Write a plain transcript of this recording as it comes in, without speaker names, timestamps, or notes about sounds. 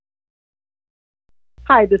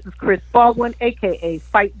Hi, this is Chris Baldwin, aka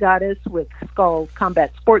Fight Goddess with Skulls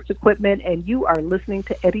Combat Sports Equipment, and you are listening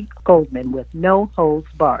to Eddie Goldman with No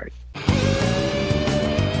Holds Barred.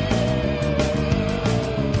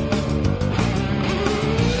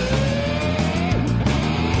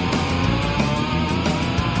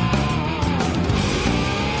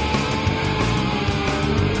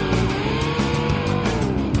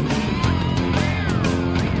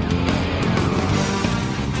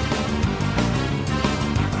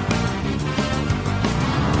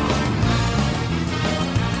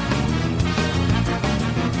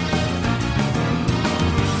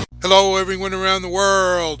 Hello, everyone around the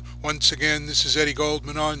world. Once again, this is Eddie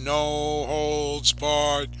Goldman on No Holds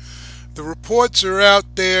Barred. The reports are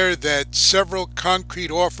out there that several concrete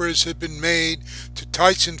offers have been made to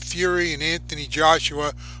Tyson Fury and Anthony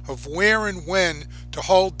Joshua of where and when to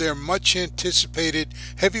hold their much-anticipated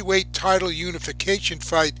heavyweight title unification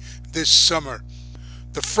fight this summer.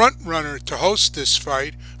 The front-runner to host this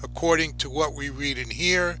fight, according to what we read and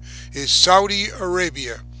hear, is Saudi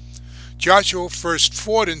Arabia. Joshua first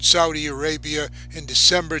fought in Saudi Arabia in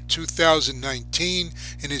December 2019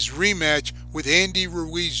 in his rematch with Andy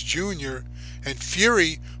Ruiz Jr., and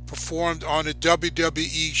Fury performed on a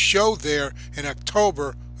WWE show there in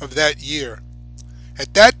October of that year.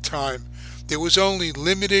 At that time, there was only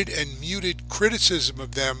limited and muted criticism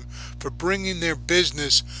of them for bringing their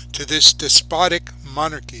business to this despotic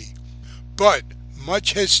monarchy. But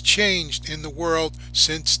much has changed in the world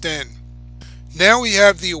since then. Now we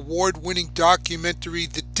have the award-winning documentary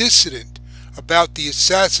The Dissident about the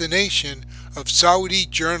assassination of Saudi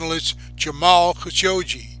journalist Jamal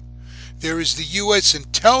Khashoggi. There is the U.S.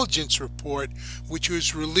 intelligence report, which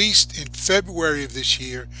was released in February of this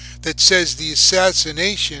year, that says the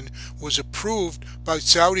assassination was approved by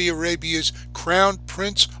Saudi Arabia's Crown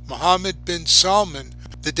Prince Mohammed bin Salman,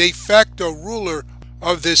 the de facto ruler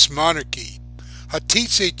of this monarchy.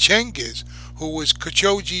 Hatice Cengiz, who was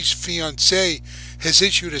Khashoggi's fiancée, has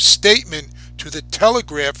issued a statement to the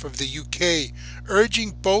Telegraph of the UK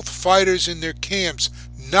urging both fighters in their camps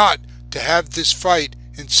not to have this fight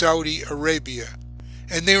in Saudi Arabia.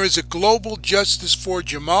 And there is a global Justice for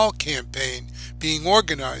Jamal campaign being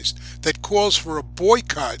organized that calls for a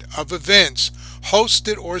boycott of events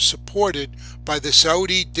hosted or supported by the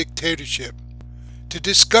Saudi dictatorship. To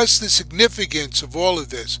discuss the significance of all of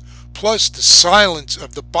this, plus the silence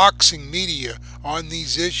of the boxing media on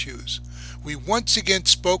these issues, we once again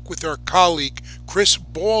spoke with our colleague Chris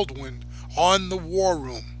Baldwin on The War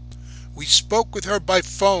Room. We spoke with her by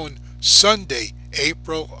phone Sunday,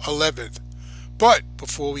 April 11th. But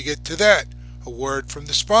before we get to that, a word from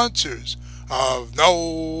the sponsors of No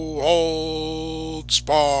Holds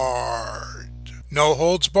Barred. No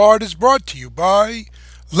Holds Barred is brought to you by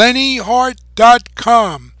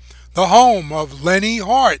LennyHart.com, the home of Lenny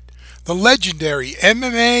Hart, the legendary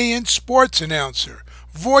MMA and sports announcer,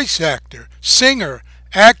 voice actor, singer,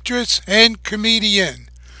 actress, and comedian.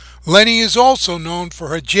 Lenny is also known for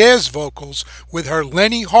her jazz vocals with her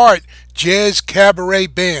Lenny Hart Jazz Cabaret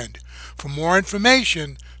Band. For more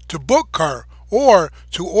information, to book her, or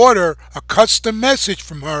to order a custom message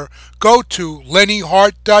from her, go to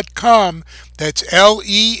LennyHart.com. That's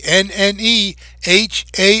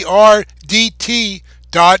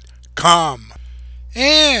LennyHart.com.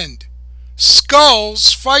 And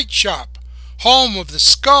Skulls Fight Shop, home of the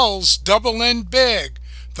Skulls Double End Bag,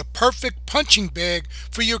 the perfect punching bag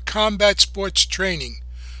for your combat sports training.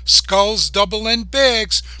 Skulls Double End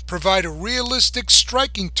Bags provide a realistic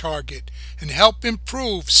striking target and help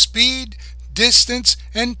improve speed, distance,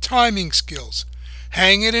 and timing skills.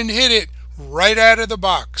 Hang it and hit it right out of the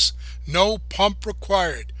box. No pump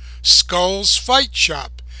required. Skulls Fight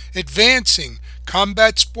Shop, advancing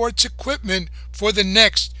combat sports equipment for the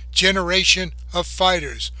next generation of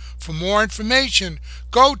fighters. For more information,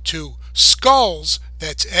 go to Skulls,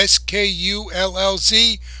 that's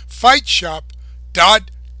SKULLZ,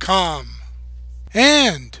 fightshop.com.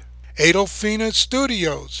 And Adolphina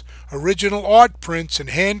Studios, original art prints and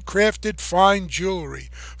handcrafted fine jewelry.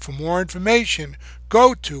 For more information,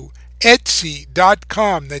 go to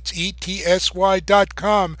Etsy.com, that's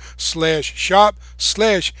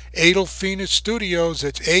ETSY.com/shop/Adolphina Studios,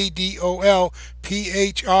 that's ADOLPHINA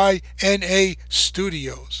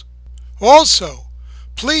Studios. Also,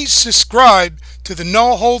 please subscribe to the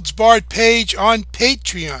No Holds Barred page on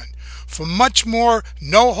Patreon for much more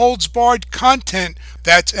No Holds Barred content.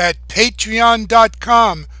 That's at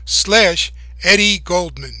patreon.com/Eddie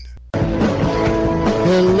Goldman.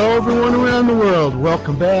 Hello, everyone around the world.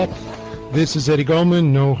 Welcome back. This is Eddie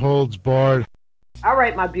Goldman, No Holds Barred. All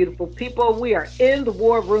right, my beautiful people, we are in the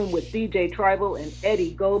war room with DJ Tribal and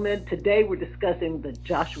Eddie Goldman. Today we're discussing the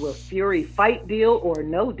Joshua Fury fight deal or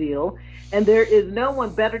no deal. And there is no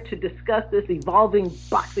one better to discuss this evolving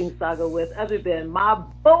boxing saga with other than my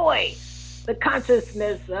boy, the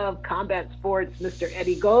consciousness of combat sports, Mr.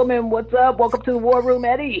 Eddie Goldman. What's up? Welcome to the war room,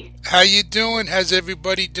 Eddie. How you doing? How's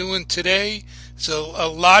everybody doing today? So a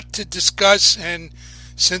lot to discuss, and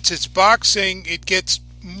since it's boxing, it gets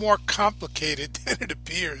more complicated than it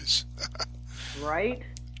appears. Right?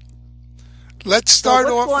 Let's So start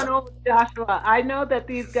what's off. going on with Joshua? I know that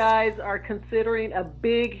these guys are considering a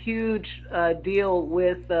big, huge deal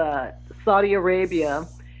with Saudi Arabia,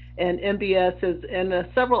 and MBS is, and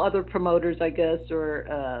several other promoters, I guess,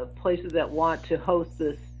 or places that want to host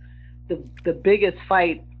this, the biggest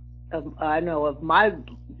fight of I know of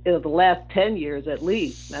the last 10 years at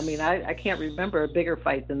least. I mean, I can't remember a bigger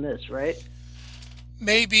fight than this, right?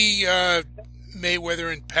 Maybe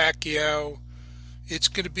Mayweather and Pacquiao. It's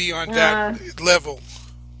going to be on Uh, that level.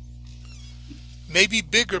 Maybe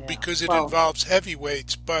bigger yeah. because it Well, involves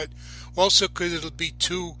heavyweights, but also because it'll be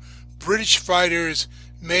two British fighters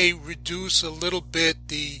may reduce a little bit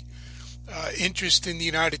the interest in the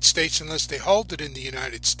United States unless they hold it in the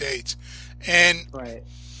United States. And right.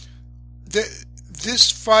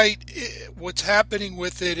 this fight, what's happening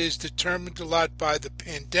with it is determined a lot by the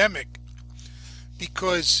pandemic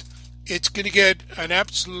because it's going to get an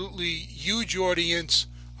absolutely huge audience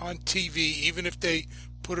on TV, even if they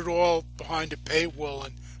put it all behind a paywall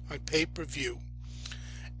and on pay-per-view.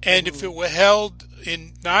 And if Hmm. it were held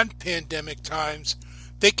in non-pandemic times,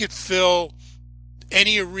 they could fill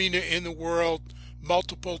any arena in the world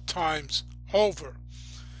multiple times over.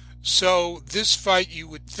 So this fight, you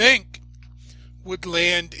would think, would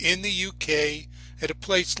land in the UK at a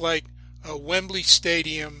place like Wembley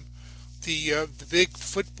Stadium, the big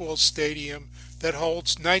football stadium that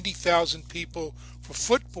holds 90,000 people for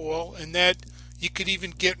football, and that you could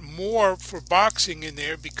even get more for boxing in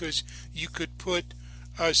there because you could put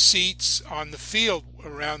seats on the field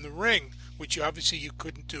around the ring, which obviously you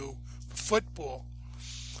couldn't do for football.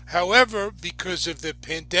 However, because of the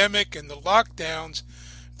pandemic and the lockdowns,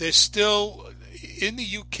 there's still in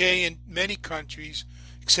the UK and many countries,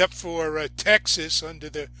 except for Texas under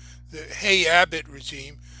the Hay Abbott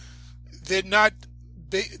regime, they're not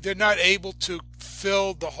they're not able to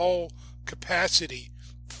fill the whole capacity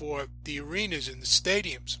for the arenas and the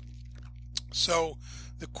stadiums. So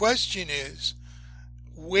the question is,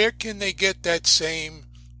 where can they get that same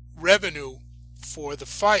revenue for the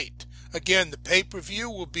fight? Again, the pay-per-view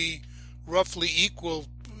will be roughly equal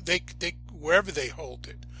they wherever they hold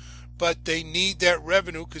it, but they need that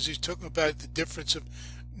revenue because he's talking about the difference of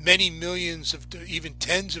many millions of even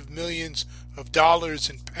tens of millions of dollars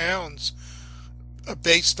and pounds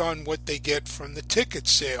based on what they get from the ticket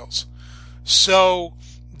sales. So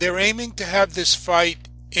they're aiming to have this fight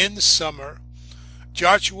in the summer.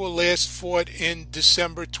 Joshua last fought in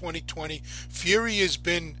December 2020. Fury has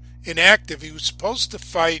been inactive. He was supposed to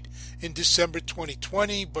fight in December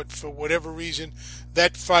 2020, but for whatever reason,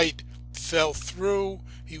 that fight fell through.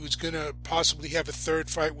 He was going to possibly have a third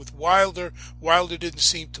fight with Wilder. Wilder didn't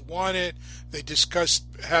seem to want it. They discussed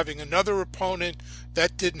having another opponent.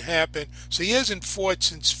 That didn't happen. So he hasn't fought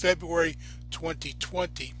since February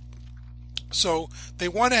 2020. So they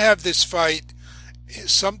want to have this fight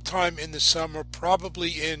sometime in the summer,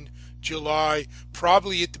 probably in July,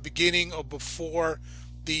 probably at the beginning or before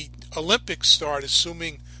the Olympics start,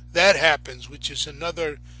 assuming that happens, which is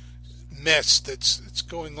another mess that's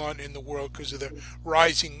going on in the world because of the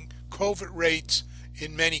rising COVID rates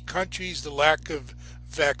in many countries, the lack of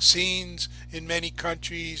vaccines in many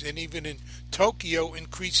countries, and even in Tokyo,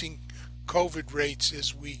 increasing COVID rates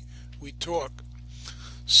as we talk.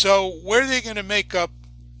 So where are they going to make up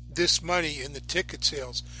this money in the ticket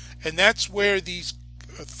sales? And that's where these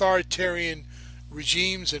authoritarian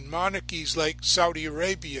regimes and monarchies like Saudi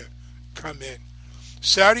Arabia come in.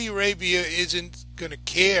 Saudi Arabia isn't going to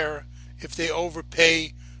care if they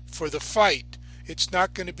overpay for the fight. It's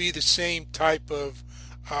not going to be the same type of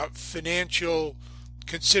financial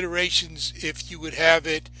considerations if you would have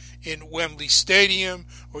it in Wembley Stadium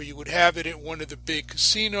or you would have it in one of the big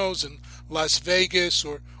casinos in Las Vegas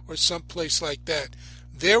or someplace like that.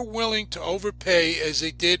 They're willing to overpay as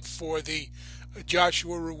they did for the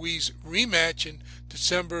Joshua Ruiz rematch in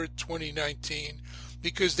December 2019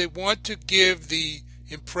 because they want to give the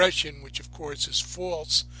impression, which of course is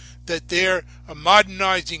false, that they're a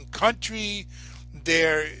modernizing country,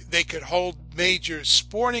 they could hold major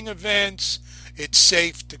sporting events, it's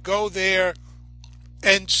safe to go there,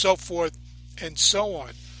 and so forth and so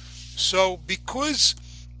on. So because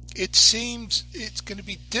it seems it's going to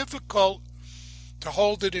be difficult to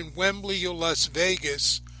hold it in Wembley or Las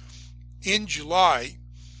Vegas in July.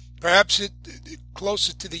 Perhaps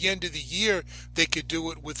closer to the end of the year they could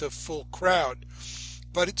do it with a full crowd.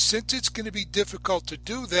 But since it's going to be difficult to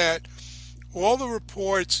do that, all the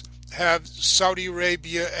reports have Saudi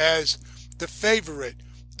Arabia as the favorite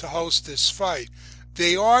to host this fight.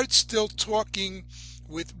 They are still talking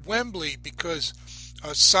with Wembley because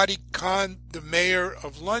Sadiq Khan, the mayor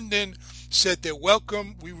of London, said they're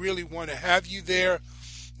welcome. We really want to have you there.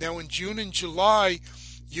 Now in June and July,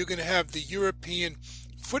 you're going to have the European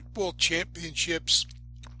Football Championships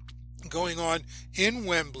going on in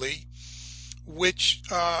Wembley, which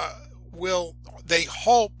will, they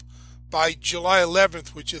hope, by July 11th,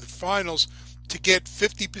 which are the finals, to get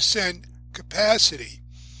 50% capacity.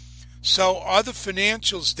 So are the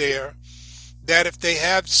financials there that if they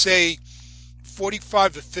have, say,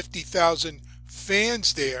 45 to 50,000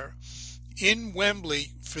 fans there in Wembley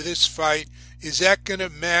for this fight, is that going to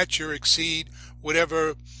match or exceed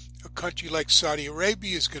whatever a country like Saudi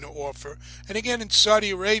Arabia is going to offer? And again, in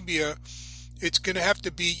Saudi Arabia, it's going to have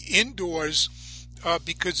to be indoors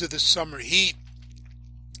because of the summer heat.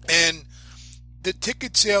 And the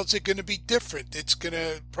ticket sales are going to be different. It's going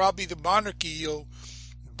to, probably the monarchy, you'll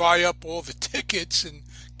buy up all the tickets and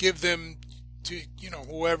give them to,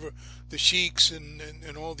 whoever, the sheiks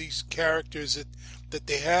and all these characters that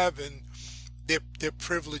they have, and they're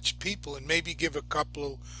privileged people, and maybe give a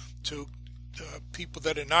couple to people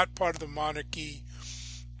that are not part of the monarchy,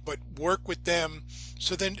 but work with them.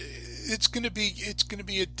 So then it's going to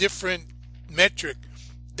be a different metric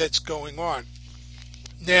that's going on.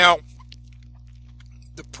 Now,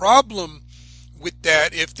 the problem with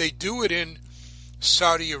that, if they do it in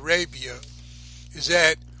Saudi Arabia, is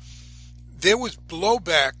that there was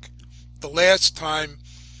blowback the last time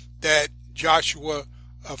that Joshua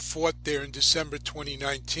fought there in December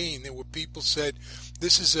 2019. There were people said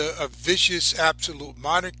this is a vicious absolute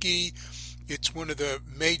monarchy. It's one of the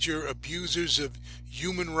major abusers of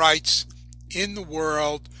human rights in the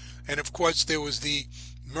world. And of course, there was the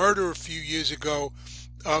murder a few years ago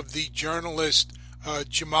of the journalist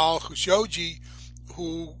Jamal Khashoggi,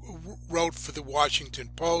 who wrote for the Washington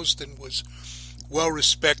Post and was well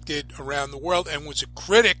respected around the world and was a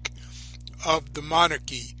critic of the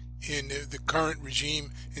monarchy in the current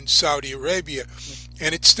regime in Saudi Arabia.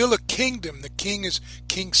 And it's still a kingdom. The king is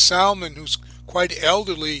King Salman, who's quite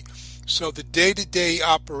elderly, so the day-to-day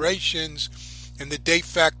operations and the de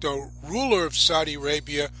facto ruler of Saudi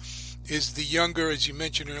Arabia is the younger, as you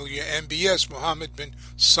mentioned earlier, MBS, Mohammed bin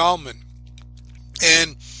Salman.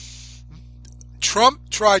 And Trump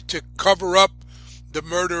tried to cover up the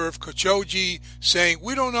murder of Khashoggi, saying,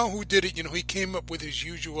 we don't know who did it. He came up with his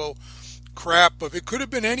usual crap of, it could have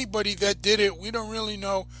been anybody that did it. We don't really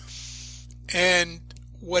know. And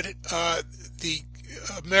what the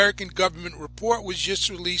American government report was just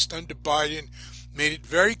released under Biden made it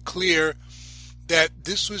very clear that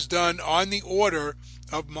this was done on the order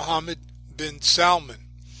of Mohammed bin Salman.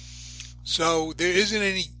 So there isn't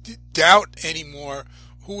any doubt anymore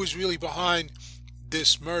who was really behind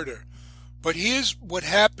this murder. But here's what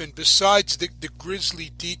happened besides the grisly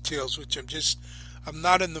details, which I'm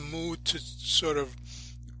not in the mood to sort of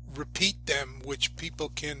repeat them, which people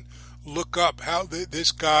can look up. How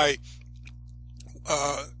this guy,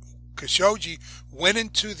 Khashoggi, went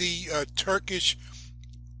into the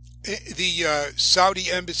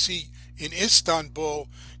Saudi embassy in Istanbul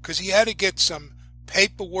because he had to get some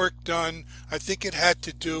paperwork done. I think it had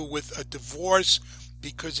to do with a divorce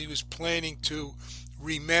because he was planning to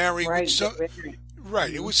remarry. Right.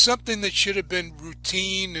 Right. It was something that should have been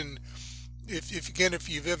routine. And if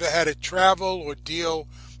you've ever had to travel or deal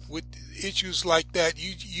with issues like that,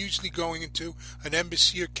 you usually going into an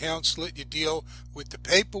embassy or consulate, you deal with the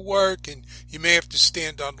paperwork, and you may have to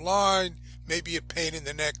stand online, maybe a pain in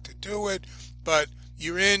the neck to do it, but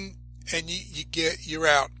you're in and you're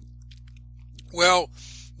out. Well,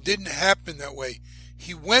 didn't happen that way.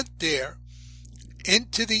 He went there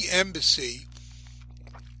into the embassy,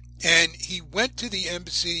 and he went to the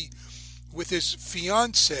embassy with his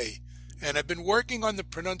fiancée, and I've been working on the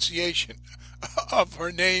pronunciation of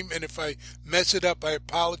her name, and if I mess it up, I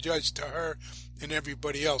apologize to her and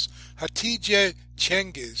everybody else. Hatice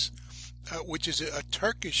Cengiz, which is a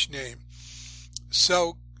Turkish name.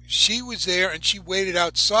 So she was there, and she waited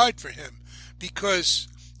outside for him because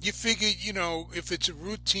you figure, if it's a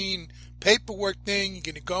routine paperwork thing, you're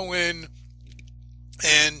going to go in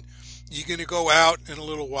and you're going to go out in a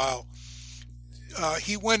little while.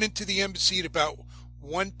 He went into the embassy at about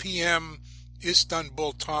 1 p.m.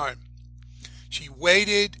 Istanbul time. She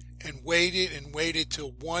waited, and waited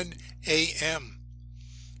till 1 a.m.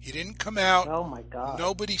 He didn't come out. Oh my God.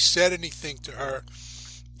 Nobody said anything to her.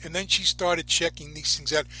 And then she started checking these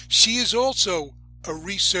things out. She is also a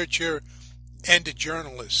researcher and a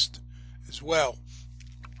journalist as well.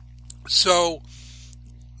 So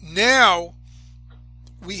now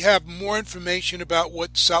we have more information about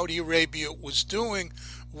what Saudi Arabia was doing,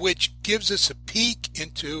 which gives us a peek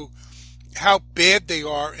into how bad they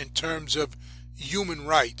are in terms of human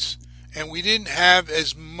rights. And we didn't have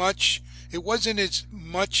as much, it wasn't as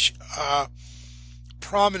much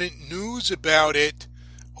prominent news about it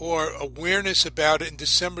or awareness about it in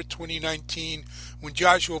December 2019 when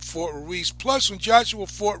Joshua fought Ruiz. Plus, when Joshua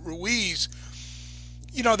fought Ruiz,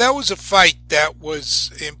 that was a fight that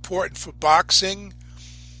was important for boxing.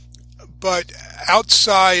 But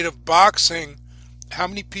outside of boxing, how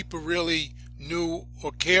many people really knew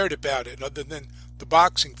or cared about it other than the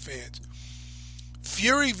boxing fans?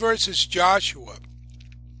 Fury versus Joshua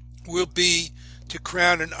will be to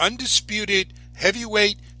crown an undisputed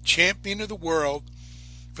heavyweight champion of the world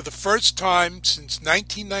for the first time since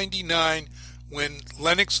 1999 when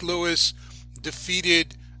Lennox Lewis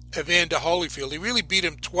defeated Evander Holyfield. He really beat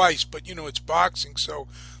him twice, but it's boxing, so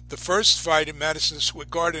the first fight in Madison Square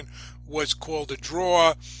Garden was called a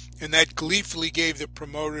draw, and that gleefully gave the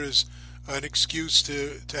promoters an excuse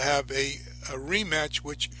to have a rematch,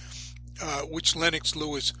 which Lennox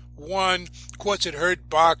Lewis won. Of course, it hurt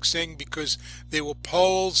boxing because there were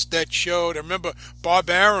polls that showed, I remember Bob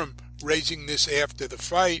Arum raising this after the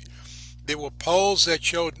fight, there were polls that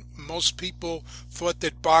showed most people thought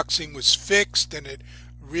that boxing was fixed, and it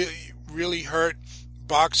really hurt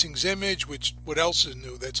boxing's image, which what else is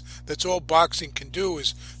new? That's all boxing can do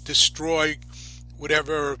is destroy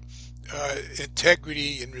whatever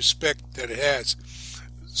integrity and respect that it has.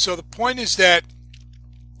 So the point is that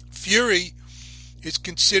Fury is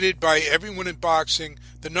considered by everyone in boxing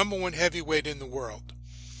the number one heavyweight in the world.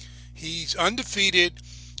 He's undefeated.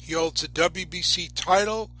 He holds a WBC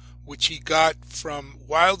title, which he got from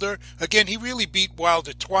Wilder. Again, he really beat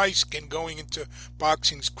Wilder twice, again going into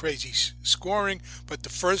boxing's crazy scoring, but the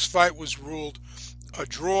first fight was ruled a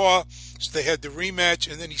draw, so they had the rematch,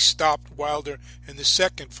 and then he stopped Wilder in the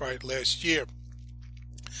second fight last year.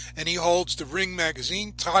 And he holds the Ring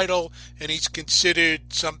Magazine title, and he's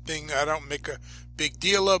considered something I don't make a big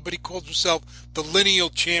deal of, but he calls himself the lineal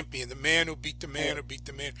champion, the man who beat the man who beat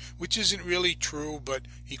the man, which isn't really true, but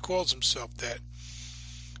he calls himself that.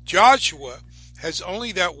 Joshua has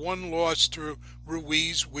only that one loss to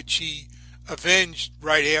Ruiz, which he avenged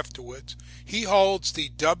right afterwards. He holds the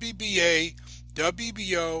WBA,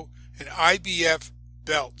 WBO, and IBF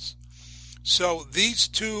belts. So these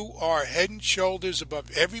two are head and shoulders above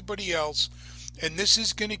everybody else, and this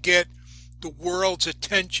is going to get the world's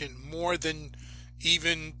attention more than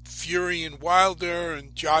even Fury and Wilder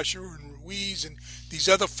and Joshua and Ruiz and these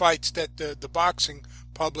other fights that the boxing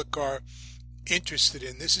public are interested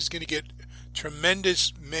in. This is going to get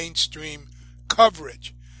tremendous mainstream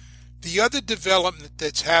coverage. The other development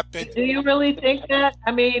that's happened... Do you really think that?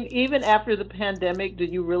 I mean, even after the pandemic, do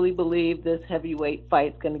you really believe this heavyweight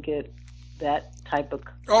fight's going to get that type of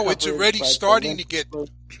coverage? Oh, it's already starting to get...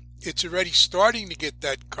 It's already starting to get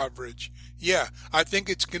that coverage. Yeah, I think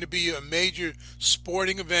it's going to be a major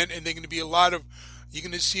sporting event, and they're going to be you're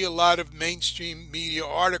going to see a lot of mainstream media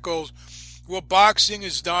articles. Well, boxing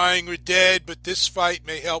is dying or dead, but this fight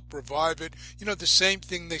may help revive it. The same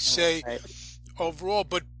thing they say overall,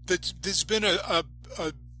 but there's been a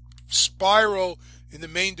spiral in the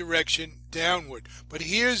main direction downward. But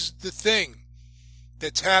here's the thing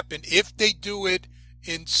that's happened. If they do it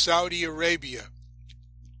in Saudi Arabia,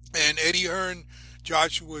 and Eddie Hearn,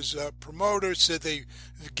 Joshua's promoter, said they've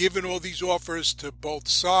given all these offers to both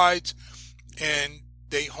sides, and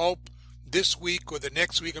they hope this week or the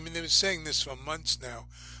next week, I mean, they've been saying this for months now,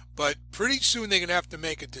 but pretty soon they're going to have to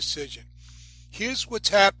make a decision. Here's what's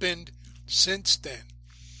happened since then.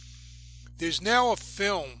 There's now a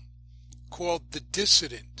film called The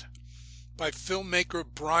Dissident by filmmaker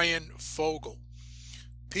Brian Fogel.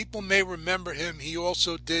 People may remember him. He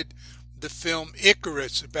also did the film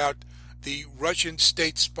Icarus about the Russian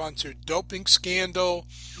state-sponsored doping scandal.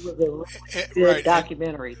 It was a good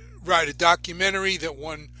documentary. Right, a documentary that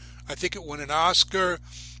I think it won an Oscar,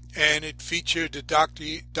 and it featured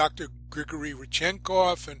Dr. Grigory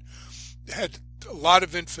Rodchenkov and had a lot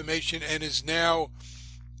of information and is now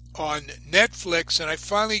on Netflix. And I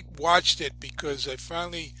finally watched it because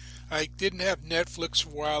I didn't have Netflix for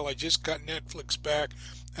a while. I just got Netflix back,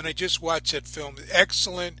 and I just watched that film.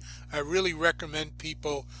 Excellent. I really recommend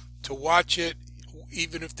people to watch it,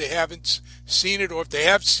 even if they haven't seen it, or if they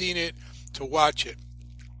have seen it, to watch it.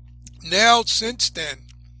 Now, since then,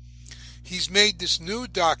 he's made this new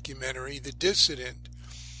documentary, The Dissident,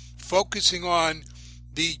 focusing on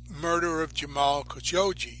the murder of Jamal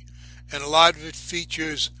Khashoggi. And a lot of it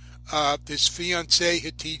features this fiancée,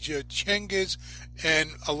 Hatice Cengiz,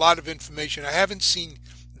 and a lot of information. I haven't seen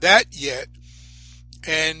that yet,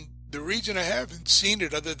 and the reason I haven't seen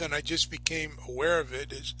it, other than I just became aware of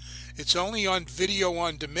it, is it's only on video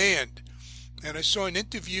on demand. And I saw an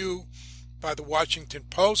interview by the Washington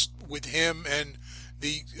Post with him and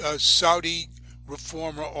the Saudi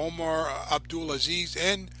reformer Omar Abdulaziz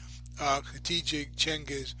and Hatice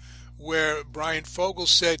Cengiz, where Brian Fogel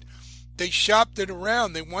said they shopped it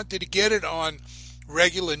around. They wanted to get it on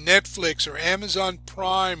regular Netflix or Amazon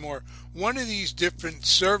Prime or one of these different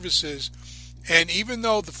services. And even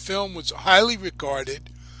though the film was highly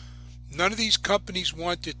regarded, none of these companies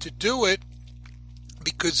wanted to do it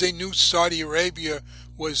because they knew Saudi Arabia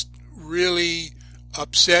was really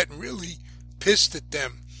upset and really pissed at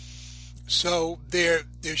them. So they're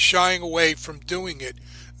shying away from doing it.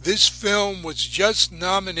 This film was just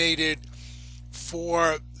nominated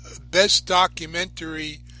for Best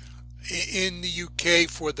Documentary in the UK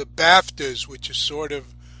for the BAFTAs, which is sort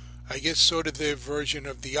of their version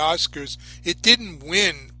of the Oscars. It didn't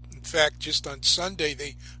win. In fact, just on Sunday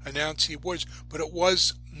they announced the awards, but it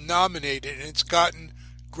was nominated and it's gotten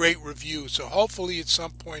great reviews. So hopefully at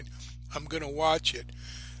some point I'm going to watch it.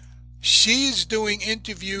 She's doing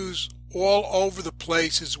interviews all over the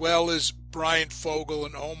place, as well as Brian Fogel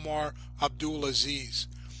and Omar Abdulaziz.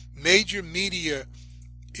 Major media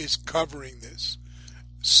is covering this.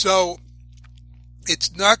 So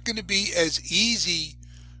it's not going to be as easy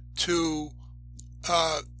to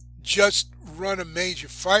just run a major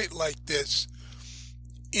fight like this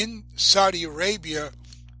in Saudi Arabia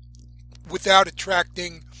without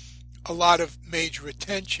attracting a lot of major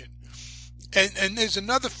attention. And there's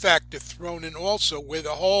another factor thrown in also, where the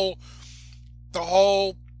whole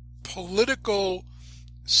political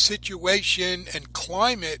situation and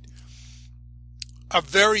climate are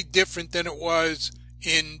very different than it was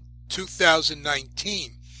in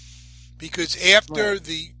 2019. Because after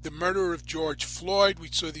the murder of George Floyd, we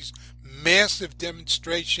saw these massive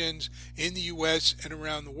demonstrations in the U.S. and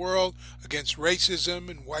around the world against racism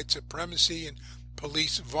and white supremacy and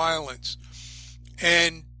police violence.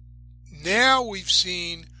 And now we've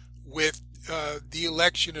seen with the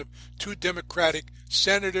election of two Democratic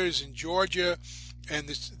senators in Georgia and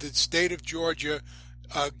the state of Georgia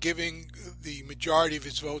giving the majority of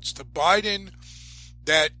its votes to Biden,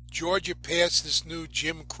 that Georgia passed this new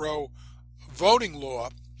Jim Crow voting law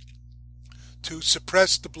to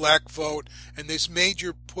suppress the black vote, and there's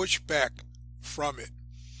major pushback from it.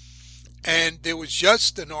 And there was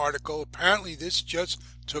just an article, apparently this just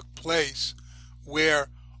took place, where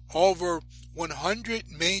over 100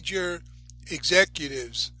 major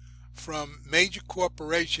executives from major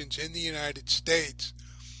corporations in the United States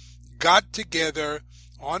got together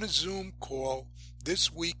on a Zoom call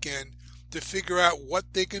this weekend to figure out what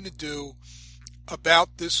they're going to do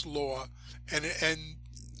about this law, and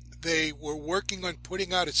they were working on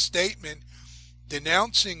putting out a statement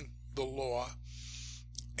denouncing the law,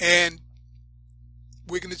 and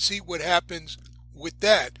we're going to see what happens with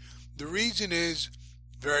that. The reason is,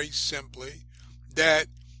 very simply, that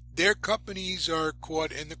their companies are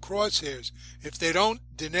caught in the crosshairs. If they don't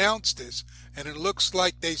denounce this, and it looks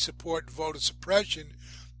like they support voter suppression,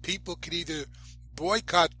 people could either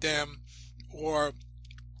boycott them or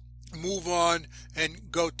move on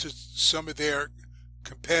and go to some of their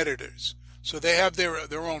competitors. So they have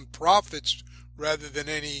their own profits rather than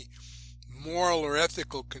any moral or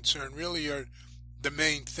ethical concern, really are the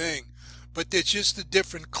main thing. But there's just a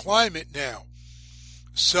different climate now.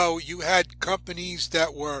 So you had companies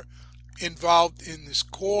that were involved in this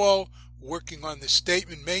call, working on the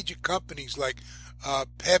statement, major companies like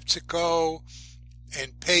PepsiCo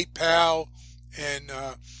and PayPal and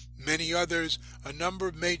many others. A number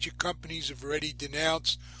of major companies have already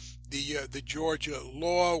denounced the Georgia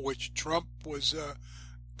law, which Trump was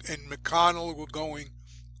and McConnell were going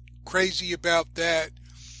crazy about that.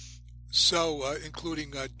 So,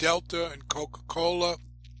 including Delta and Coca-Cola.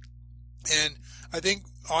 And I think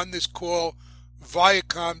on this call,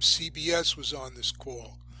 Viacom CBS was on this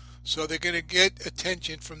call. So they're going to get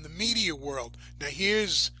attention from the media world. Now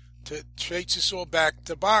here's to trace this all back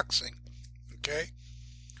to boxing. Okay?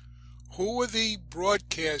 Who are the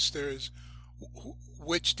broadcasters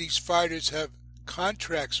which these fighters have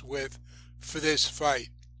contracts with for this fight?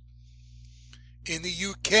 In the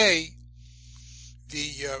UK,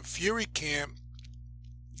 the Fury Camp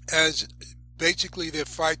has basically their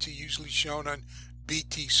fights are usually shown on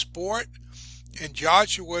BT Sport, and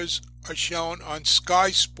Joshua's are shown on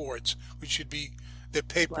Sky Sports, which should be the Right.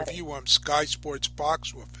 pay-per-view on Sky Sports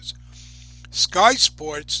box office. Sky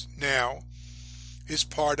Sports now is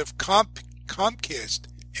part of Comcast,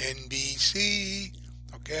 NBC,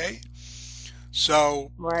 okay?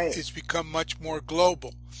 So Right. it's become much more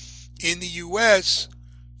global. In the U.S.,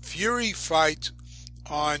 Fury fights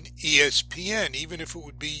on ESPN, even if it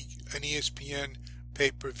would be an ESPN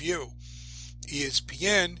pay-per-view.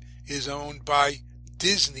 ESPN is owned by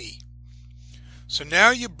Disney. So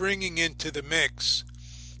now you're bringing into the mix,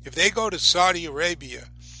 if they go to Saudi Arabia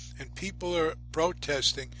and people are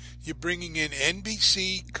protesting, you're bringing in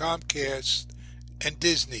NBC, Comcast, and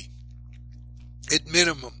Disney at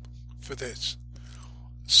minimum for this.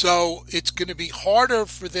 So it's going to be harder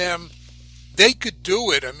for them. They could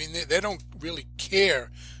do it. I mean, they don't really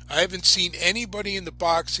care. I haven't seen anybody in the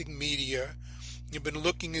boxing media. I've been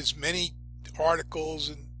looking as many articles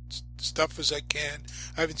and stuff as I can.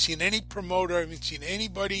 I haven't seen any promoter. I haven't seen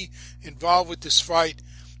anybody involved with this fight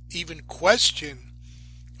even question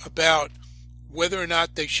about whether or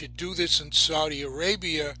not they should do this in Saudi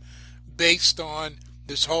Arabia based on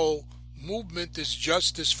this whole movement, this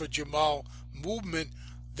Justice for Jamal movement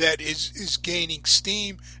that is gaining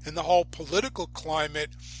steam, and the whole political climate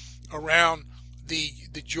around the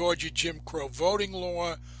Georgia Jim Crow voting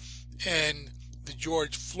law and the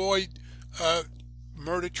George Floyd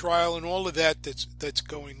murder trial and all of that's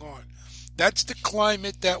going on. That's the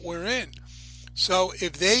climate that we're in. So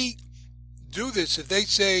if they do this, if they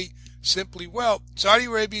say simply, well, Saudi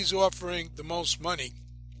Arabia is offering the most money,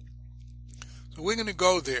 so we're going to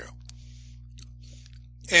go there,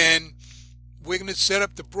 and we're going to set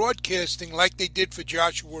up the broadcasting like they did for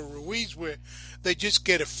Joshua Ruiz, where they just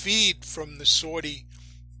get a feed from the Saudi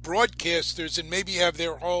broadcasters and maybe have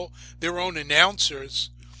their own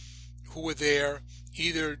announcers who are there,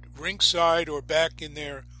 either ringside or back in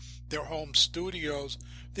their home studios.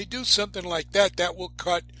 They do something like that. That will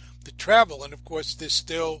cut the travel, and of course, there's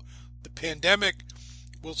still the pandemic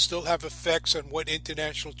will still have effects on what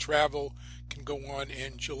international travel can go on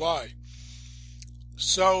in July.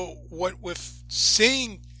 So what we're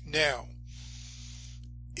seeing now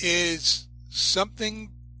is something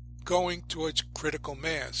going towards critical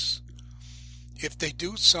mass. If they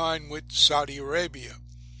do sign with Saudi Arabia,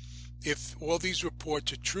 if all these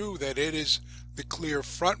reports are true that it is the clear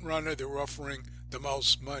front runner, they're offering the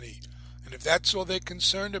most money. And if that's all they're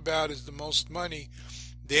concerned about is the most money,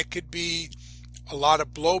 there could be a lot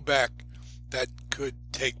of blowback that could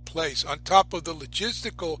take place, on top of the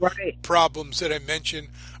logistical Right. problems that I mentioned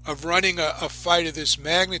of running a fight of this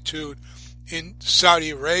magnitude in Saudi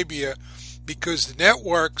Arabia, because the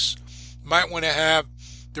networks might want to have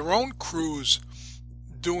their own crews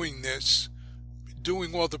doing this,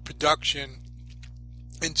 doing all the production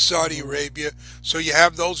in Saudi Arabia. So you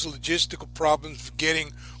have those logistical problems of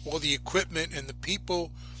getting all the equipment and the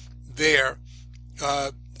people there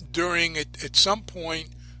during at some point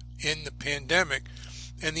in the pandemic.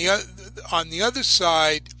 And on the other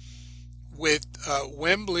side, with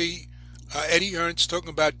Wembley, Eddie Hearn's talking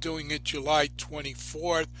about doing it July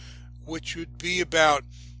 24th, which would be about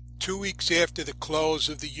 2 weeks after the close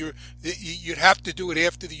of the year. You'd have to do it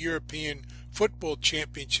after the European Football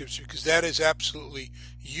Championships, because that is absolutely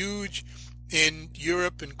huge in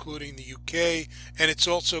Europe, including the UK, and it's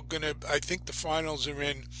also going to, I think the finals are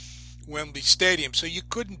in Wembley Stadium, so you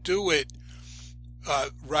couldn't do it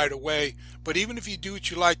right away. But even if you do it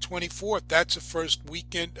July 24th, that's the first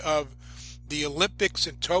weekend of the Olympics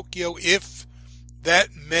in Tokyo. If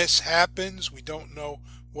that mess happens, we don't know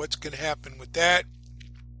what's going to happen with that.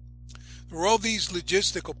 There are all these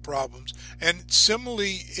logistical problems, and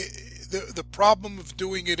similarly, the problem of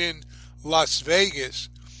doing it in Las Vegas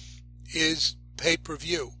is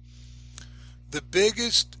pay-per-view. The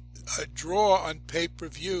biggest draw on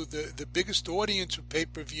pay-per-view, the biggest audience of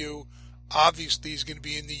pay-per-view, obviously is going to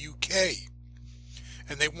be in the UK.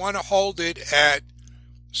 And they want to hold it at,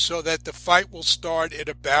 so that the fight will start at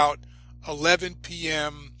about 11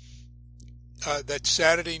 p.m. That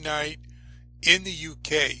Saturday night in the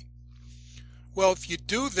UK. Well, if you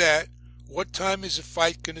do that, what time is the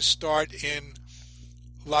fight going to start in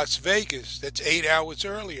Las Vegas? That's 8 hours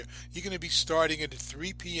earlier. You're going to be starting at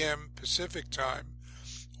 3 p.m. Pacific time,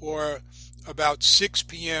 or about 6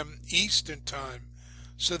 p.m. Eastern time.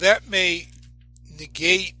 So that may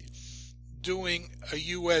negate doing a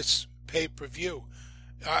U.S. pay-per-view.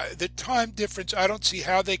 The time difference, I don't see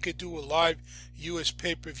how they could do a live U.S.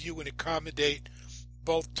 pay-per-view and accommodate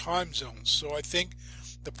both time zones. So I think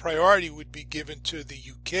the priority would be given to the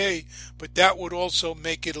UK, but that would also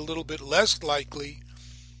make it a little bit less likely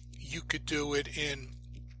you could do it in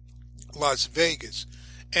Las Vegas.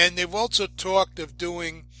 And they've also talked of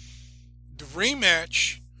doing the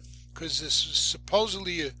rematch, because this is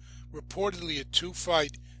reportedly a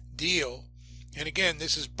two-fight deal. And again,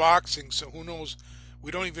 this is boxing, so who knows?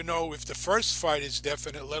 We don't even know if the first fight is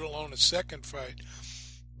definite, let alone a second fight.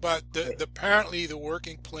 But apparently the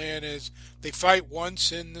working plan is they fight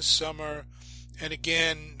once in the summer and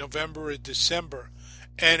again November or December.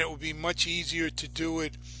 And it would be much easier to do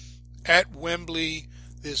it at Wembley.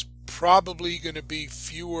 There's probably going to be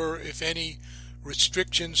fewer, if any,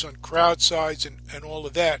 restrictions on crowd size and all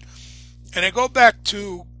of that. And I go back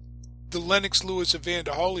to the Lennox Lewis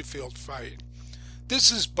Evander Holyfield fight.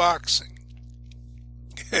 This is boxing.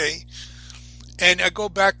 Okay? And I go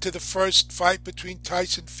back to the first fight between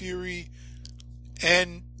Tyson Fury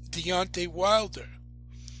and Deontay Wilder.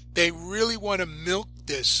 They really want to milk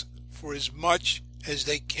this for as much as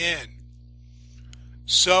they can.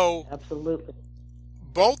 So, absolutely,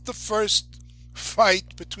 both the first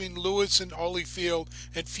fight between Lewis and Holyfield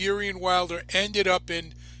and Fury and Wilder ended up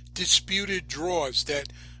in disputed draws that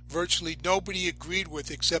virtually nobody agreed with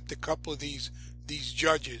except a couple of these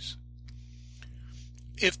judges.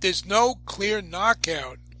 If there's no clear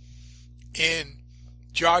knockout in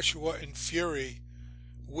Joshua and Fury,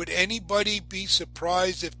 would anybody be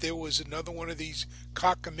surprised if there was another one of these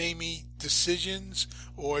cockamamie decisions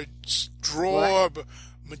or draw,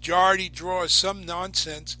 majority draw, some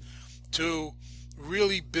nonsense to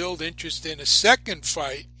really build interest in a second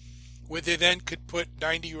fight where they then could put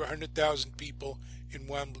 90 or 100,000 people in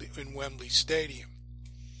Wembley Stadium?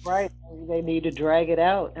 Right. They need to drag it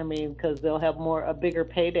out. I mean, because they'll have a bigger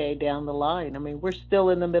payday down the line. I mean, we're still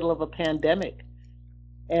in the middle of a pandemic.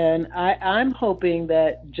 And I'm hoping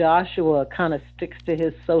that Joshua kind of sticks to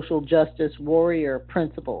his social justice warrior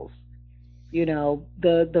principles. You know,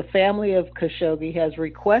 the family of Khashoggi has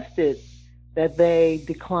requested that they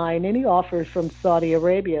decline any offers from Saudi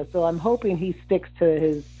Arabia. So I'm hoping he sticks to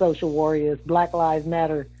his social warriors, Black Lives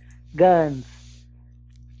Matter, guns,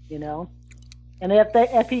 you know. And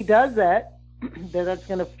if he does that, then that's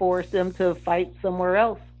going to force them to fight somewhere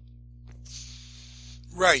else.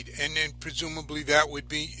 Right, and then presumably that would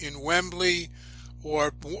be in Wembley,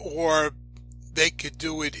 or they could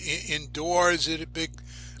do it indoors at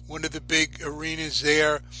one of the big arenas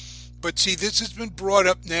there. But see, this has been brought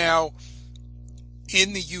up now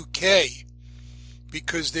in the UK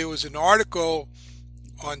because there was an article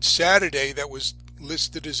on Saturday that was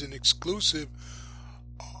listed as an exclusive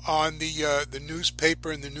on the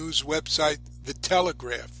newspaper and the news website The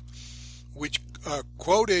Telegraph, which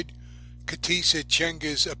quoted Khatisa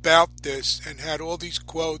Cengiz about this and had all these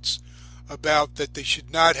quotes about that they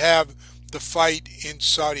should not have the fight in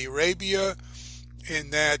Saudi Arabia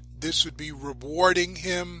and that this would be rewarding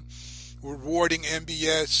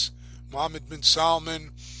MBS, Mohammed bin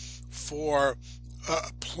Salman, for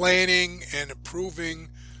planning and approving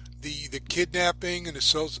the kidnapping and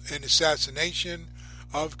assassination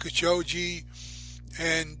of Khashoggi.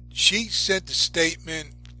 And she sent a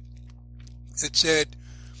statement that said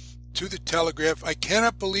to the Telegraph, "I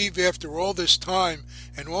cannot believe after all this time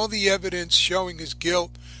and all the evidence showing his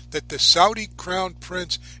guilt that the Saudi crown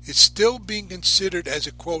prince is still being considered as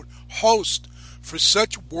a, quote, host for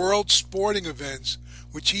such world sporting events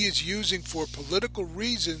which he is using for political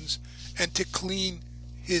reasons and to clean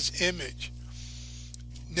his image."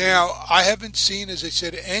 Now, I haven't seen, as I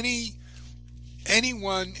said,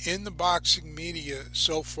 anyone in the boxing media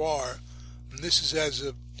so far, and this is as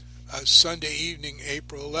of Sunday evening,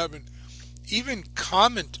 April 11th, even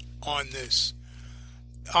comment on this.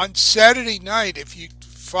 On Saturday night, if you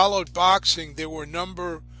followed boxing, there were a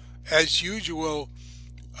number, as usual,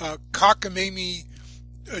 cockamamie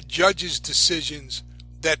judges' decisions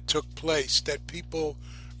that took place that people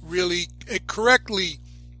really correctly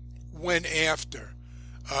went after.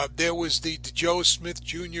 There was the Joe Smith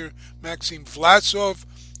Jr. Maxim Vlasov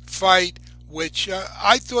fight, which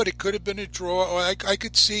I thought it could have been a draw, or I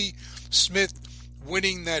could see Smith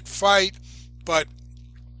winning that fight, but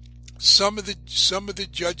some of the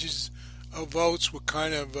judges' votes were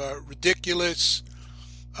kind of ridiculous.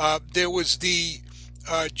 There was the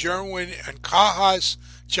Jerwin and Cajas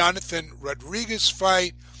Jonathan Rodriguez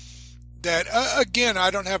fight that again,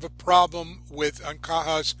 I don't have a problem with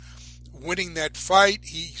Ancajas winning that fight.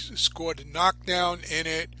 He scored a knockdown in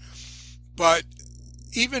it, but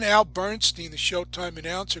even Al Bernstein, the Showtime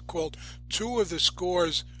announcer, called two of the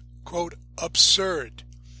scores, quote, absurd.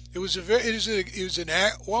 It was an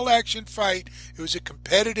all-action fight. It was a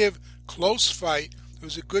competitive, close fight. It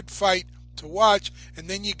was a good fight to watch, and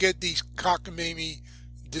then you get these cockamamie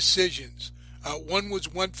decisions. One was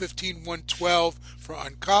 115, 112 for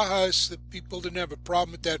Ancajas. The people didn't have a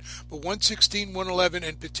problem with that. But 116, 111,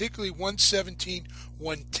 and particularly 117,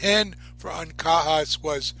 110 for Ancajas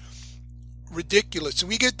was ridiculous. And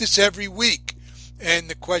we get this every week. And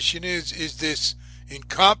the question is this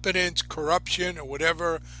incompetence, corruption, or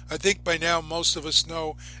whatever? I think by now most of us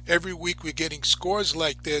know every week we're getting scores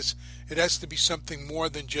like this. It has to be something more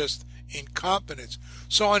than just incompetence.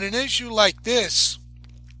 So on an issue like this,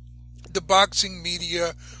 the boxing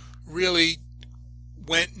media really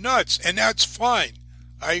went nuts, and that's fine.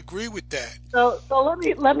 I agree with that. So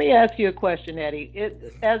let me ask you a question, Eddie.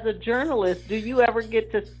 As a journalist, do you ever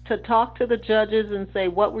get to talk to the judges and say,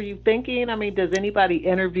 what were you thinking? I mean, does anybody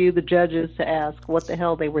interview the judges to ask what the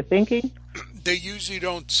hell they were thinking? They usually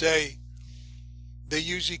don't say. They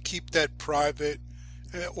usually keep that private,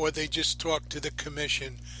 or they just talk to the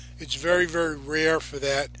commission. It's very, very rare for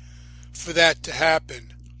that to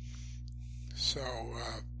happen. So.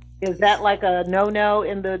 Is that like a no-no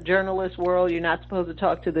in the journalist world? You're not supposed to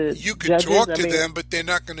talk to the You could judges? talk to them, but they're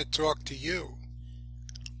not going to talk to you.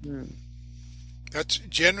 That's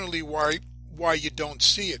generally why you don't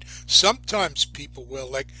see it. Sometimes people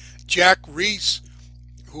will, like Jack Reese,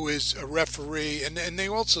 who is a referee, and they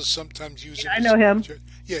also sometimes use him. I know him.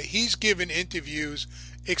 Yeah, he's given interviews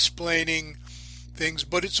explaining things,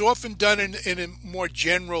 but it's often done in a more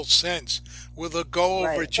general sense, where they'll go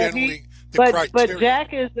over generally. But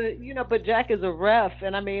Jack is a ref,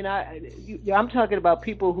 and I mean, I'm talking about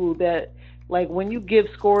people who that, like, when you give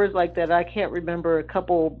scores like that. I can't remember a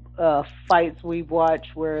couple fights we've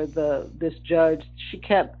watched where this judge, she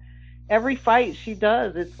kept every fight she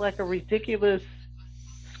does, it's like a ridiculous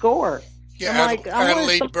score. Yeah,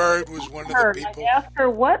 Adelaide Bird was one of the people. I asked her,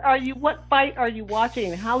 what fight are you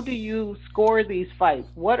watching? How do you score these fights?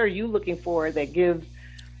 What are you looking for that gives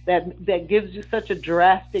you such a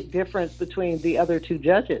drastic difference between the other two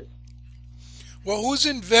judges? Well, who's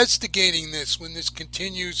investigating this when this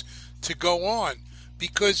continues to go on?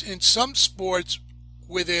 Because in some sports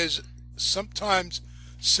where there's sometimes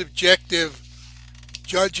subjective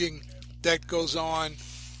judging that goes on,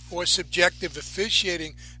 or subjective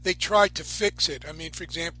officiating, they try to fix it. I mean, for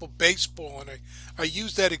example, baseball, and I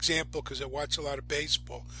use that example because I watch a lot of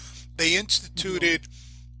baseball. They instituted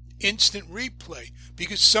instant replay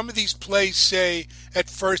because some of these plays say at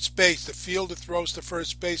first base, the fielder throws to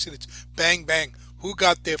first base and it's bang, bang, who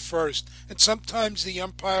got there first? And sometimes the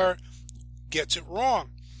umpire gets it wrong.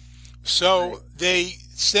 So they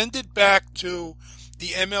send it back to the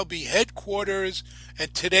MLB headquarters,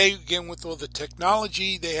 and today, again, with all the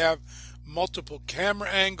technology, they have multiple camera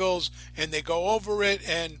angles, and they go over it,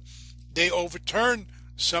 and they overturn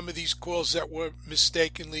some of these calls that were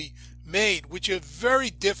mistakenly made, which are very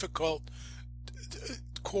difficult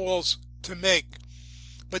calls to make.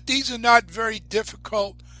 But these are not very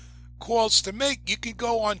difficult calls to make. You can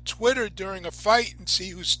go on Twitter during a fight and see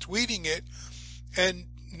who's tweeting it, and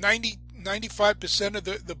 95%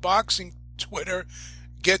 of the boxing Twitter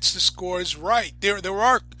gets the scores right. There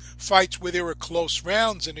are fights where there were close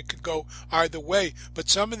rounds and it could go either way, but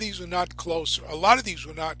some of these were not close. A lot of these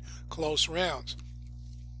were not close rounds.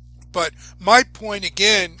 But my point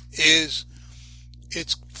again is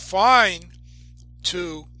it's fine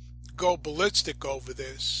to go ballistic over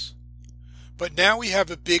this, but now we have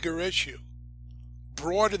a bigger issue,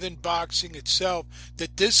 broader than boxing itself,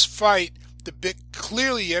 that this fight,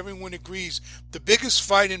 clearly everyone agrees, the biggest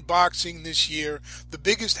fight in boxing this year, the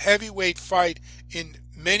biggest heavyweight fight in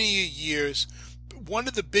many years,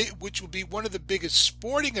 which will be one of the biggest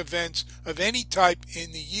sporting events of any type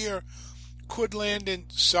in the year, could land in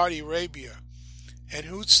Saudi Arabia. And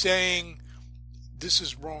who's saying this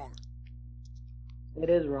is wrong? It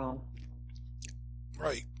is wrong.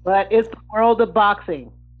 Right. But it's the world of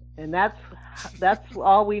boxing, and that's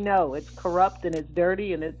all we know. It's corrupt and it's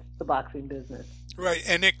dirty, and it's the boxing business. Right,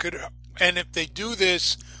 and if they do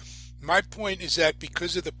this, my point is that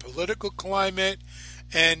because of the political climate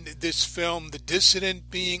and this film, The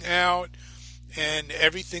Dissident, being out, and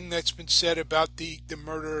everything that's been said about the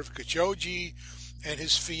murder of Khashoggi and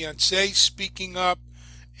his fiancée speaking up,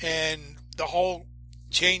 and the whole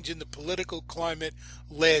change in the political climate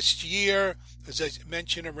last year, as I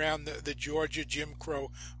mentioned, around the Georgia Jim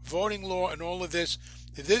Crow voting law and all of this,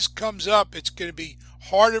 if this comes up, it's going to be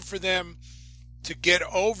harder for them to get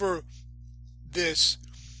over this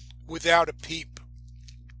without a peep.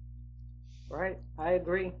 Right, I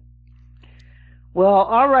agree. Well,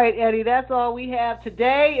 all right, Eddie, that's all we have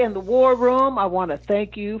today in the War Room. I want to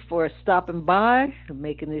thank you for stopping by and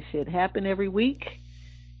making this shit happen every week.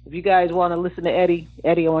 If you guys want to listen to Eddie,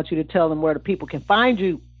 I want you to tell them where the people can find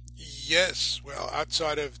you. Yes, well,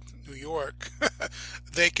 outside of New York,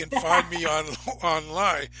 they can find me on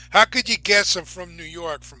online. How could you guess I'm from New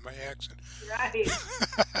York from my accent? Right.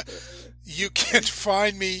 You can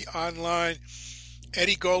find me online,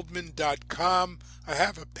 eddiegoldman.com. I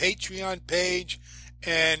have a Patreon page,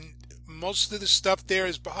 and most of the stuff there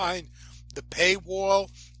is behind the paywall.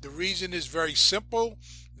 The reason is very simple,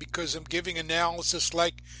 because I'm giving analysis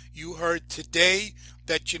like you heard today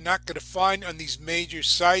that you're not going to find on these major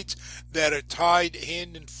sites that are tied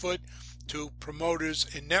hand and foot to promoters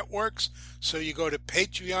and networks. So you go to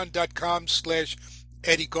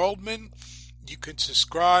patreon.com/Eddie Goldman. You can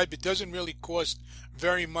subscribe. It doesn't really cost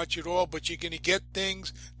very much at all, but you're going to get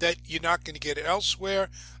things that you're not going to get elsewhere.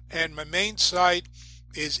 And my main site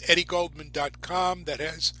is eddiegoldman.com that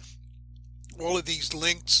has all of these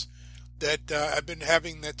links that I've been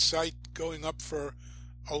having that site going up for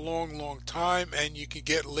a long, long time. And you can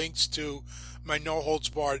get links to my No Holds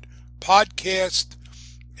Barred podcast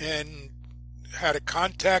and how to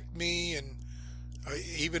contact me, and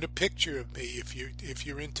even a picture of me if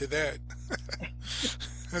you're into that.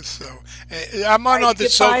 So I'm on Right, you other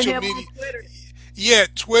can find social him media. on Twitter. Yeah,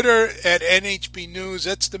 Twitter at NHB News.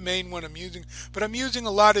 That's the main one I'm using. But I'm using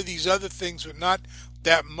a lot of these other things, but not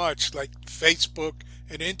that much, like Facebook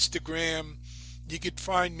and Instagram. You could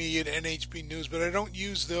find me at NHB News, but I don't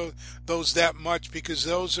use those that much, because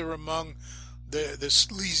those are among the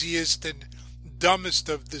sleaziest and dumbest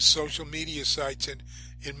of the social media sites,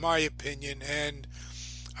 in my opinion. And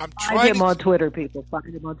I'm Find trying him on to. Twitter, people.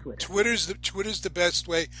 Find him on Twitter. Twitter's the best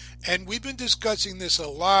way, and we've been discussing this a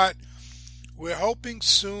lot. We're hoping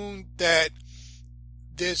soon that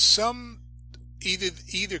there's some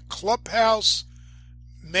either Clubhouse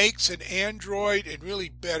makes an Android and really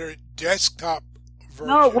better desktop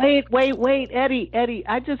No, version. wait, Eddie.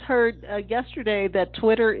 I just heard yesterday that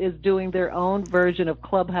Twitter is doing their own version of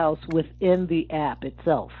Clubhouse within the app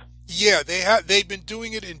itself. Yeah, they've been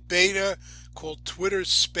doing it in beta called Twitter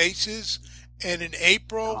Spaces, and in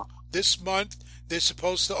April this month they're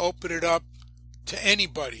supposed to open it up to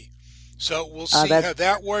anybody. So we'll see That's how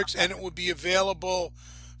that works, and it will be available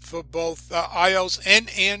for both iOS and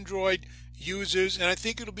Android users, and I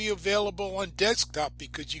think it'll be available on desktop,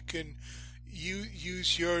 because you can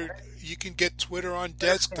get Twitter on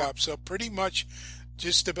desktop. So pretty much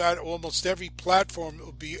just about almost every platform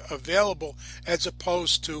will be available, as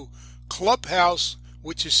opposed to Clubhouse,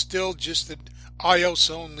 which is still just an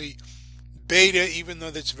iOS only beta, even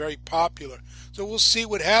though that's very popular. So we'll see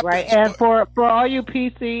what right. happens. And But for all you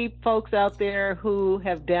PC folks out there who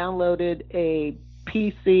have downloaded a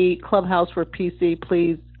PC Clubhouse for PC,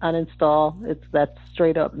 please uninstall. That's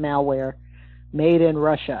straight up malware, made in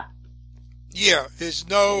Russia. yeah,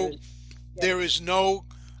 there is no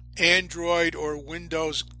Android or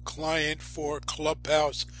Windows client for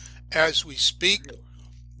Clubhouse as we speak.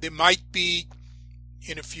 There might be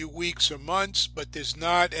in a few weeks or months, but there's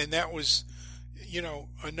not, and that was,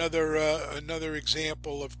 another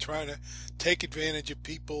example of trying to take advantage of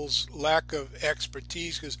people's lack of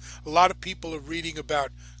expertise, because a lot of people are reading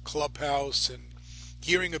about Clubhouse and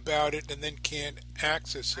hearing about it and then can't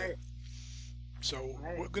access it. Right. So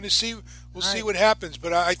Right. we're going to see. We'll see Right. what happens,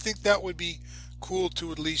 but I think that would be cool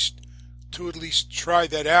to at least try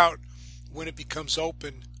that out when it becomes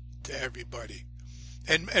open to everybody.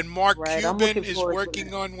 And Mark Right. I'm Cuban looking is forward to working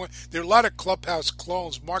that. on one. There are a lot of Clubhouse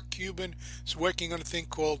clones. Mark Cuban is working on a thing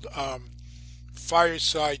called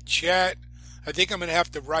Fireside Chat. I think I'm going to have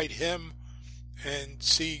to write him and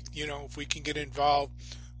see, if we can get involved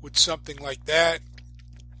with something like that.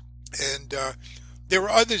 And there are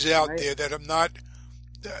others out Right. there that I'm not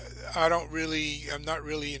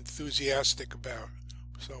really enthusiastic about.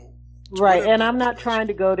 So Right, Twitter and I'm might be not nice. trying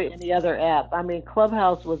to go to any other app. I mean,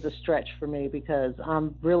 Clubhouse was a stretch for me because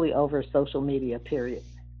I'm really over social media, period.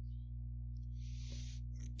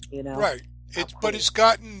 You know, Right. I'm But cool. it's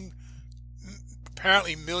gotten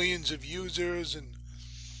apparently millions of users, and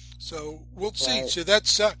so we'll see. Right. So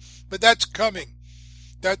but that's coming.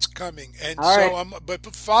 That's coming. And All so right. but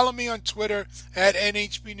follow me on Twitter at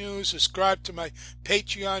NHB News. Subscribe to my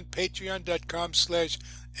Patreon,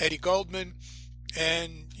 patreon.com/Eddie Goldman,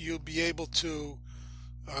 and you'll be able to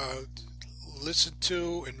uh, listen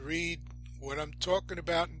to and read what I'm talking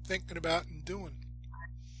about and thinking about and doing.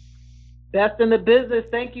 Best in the business.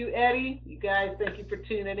 Thank you, Eddie. You guys, thank you for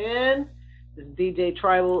tuning in. This is DJ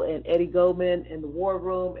Tribal and Eddie Goldman in the War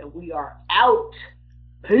Room, and we are out.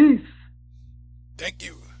 Peace. Thank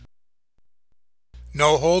you.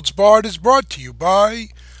 No Holds Barred is brought to you by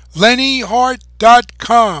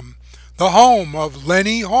LennyHart.com, the home of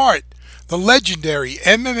Lenny Hart, the legendary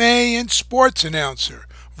MMA and sports announcer,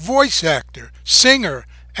 voice actor, singer,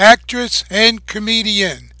 actress, and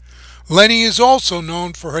comedian. Lenny is also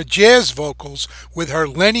known for her jazz vocals with her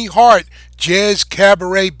Lenny Hart Jazz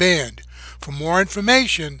Cabaret Band. For more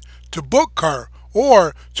information, to book her,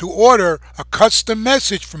 or to order a custom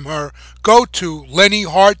message from her, go to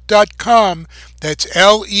lennyhart.com. That's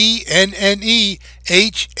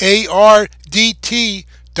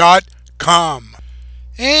LENNEHARDT.com.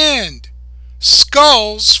 And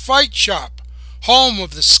Skulls Fight Shop, home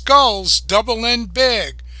of the Skulls Double End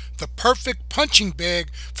Bag, the perfect punching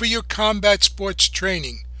bag for your combat sports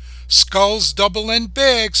training. Skulls Double End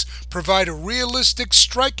Bags provide a realistic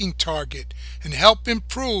striking target and help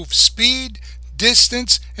improve speed,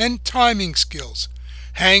 distance, and timing skills.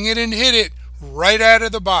 Hang it and hit it right out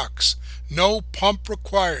of the box. No pump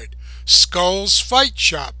required. Skulls Fight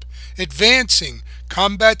Shop, advancing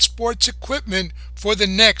combat sports equipment for the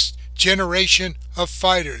next generation of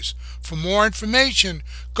fighters. For more information,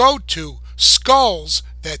 go to Skulls,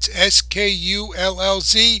 that's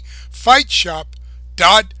SKULLZ,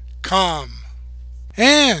 fightshop.com.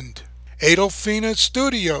 And Adolphina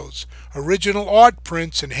Studios, original art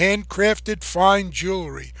prints and handcrafted fine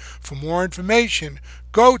jewelry. For more information,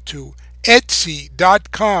 go to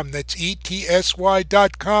Etsy.com, that's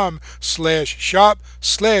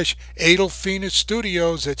Etsy.com/shop/Adolphina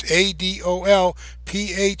Studios, that's ADOLPHINA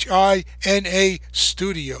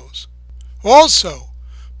Studios. Also,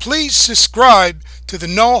 please subscribe to the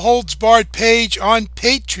No Holds Barred page on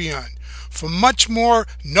Patreon for much more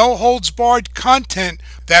No Holds Barred content.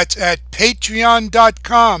 That's at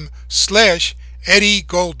patreon.com/Eddie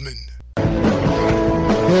Goldman.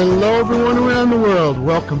 Hello, everyone around the world.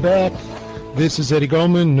 Welcome back. This is Eddie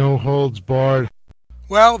Goldman, No Holds Barred.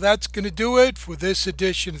 Well, that's going to do it for this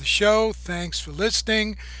edition of the show. Thanks for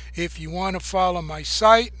listening. If you want to follow my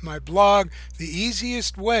site, my blog, the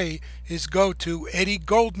easiest way is go to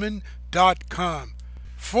eddiegoldman.com.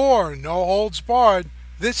 For No Holds Barred,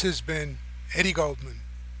 this has been Eddie Goldman.